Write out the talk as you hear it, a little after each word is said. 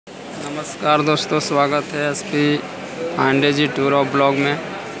नमस्कार दोस्तों, स्वागत है SP Pandey ji tour of blog में।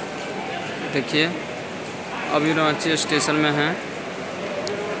 देखिए अभी रांची स्टेशन में हैं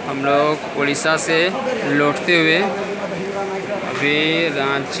हम लोग उड़ीसा से लौटते हुए। अभी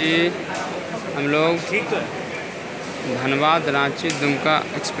रांची हम लोग धनबाद रांची दुमका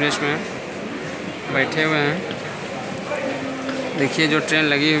एक्सप्रेस में बैठे हुए हैं। देखिए जो ट्रेन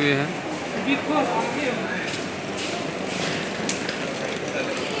लगी हुई है,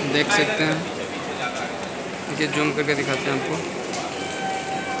 देख सकते हैं। देखिए जूम करके दिखाते हैं आपको।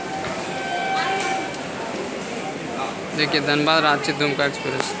 देखिए धनबाद रांची दुमका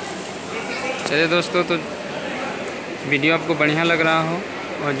एक्सप्रेस। चलिए दोस्तों, तो वीडियो आपको बढ़िया लग रहा हो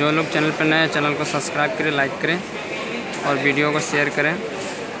और जो लोग चैनल पर नए हैं चैनल को सब्सक्राइब करें, लाइक करें और वीडियो को शेयर करें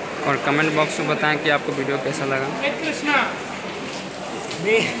और कमेंट बॉक्स में बताएं कि आपको वीडियो कैसा लगा।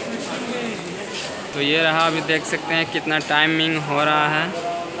 तो ये रहा, अभी देख सकते हैं कितना टाइमिंग हो रहा है,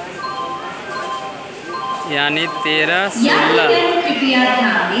 यानी 13:16,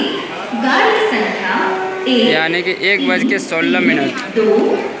 यानी कि 1:16।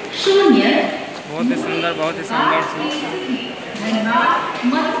 बहुत ही सुंदर, बहुत ही शानदार से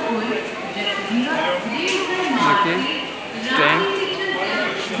देखिए ट्रेन,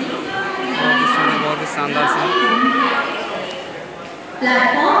 बहुत ही सुंदर, बहुत ही शानदार से।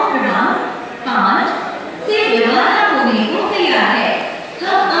 प्लेटफॉर्म क्रमांक 5 से रवाना होने को तैयार है।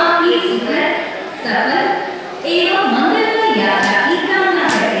 हम आपकी सुखद, सफल एवं मंगलमय यात्रा की कामना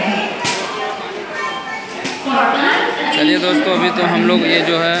करते हैं। चलिए दोस्तों, अभी तो हम लोग ये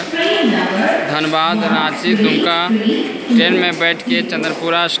जो है धनबाद रांची दुमका ट्रेन में बैठ के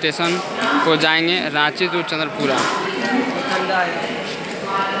चंद्रपुरा स्टेशन को जाएंगे, रांची टू चंद्रपुरा।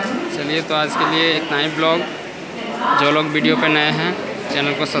 चलिए तो आज के लिए इतना ही ब्लॉग। जो लोग वीडियो पे नए हैं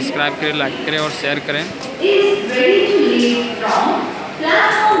चैनल को सब्सक्राइब करें, लाइक करें और शेयर करें।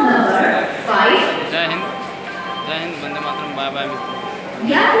 जय हिंद, जय हिंद, वंदे मातरम, बाय बाय मित्रों।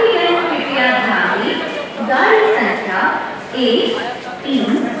 गाड़ी संख्या 1,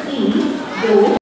 3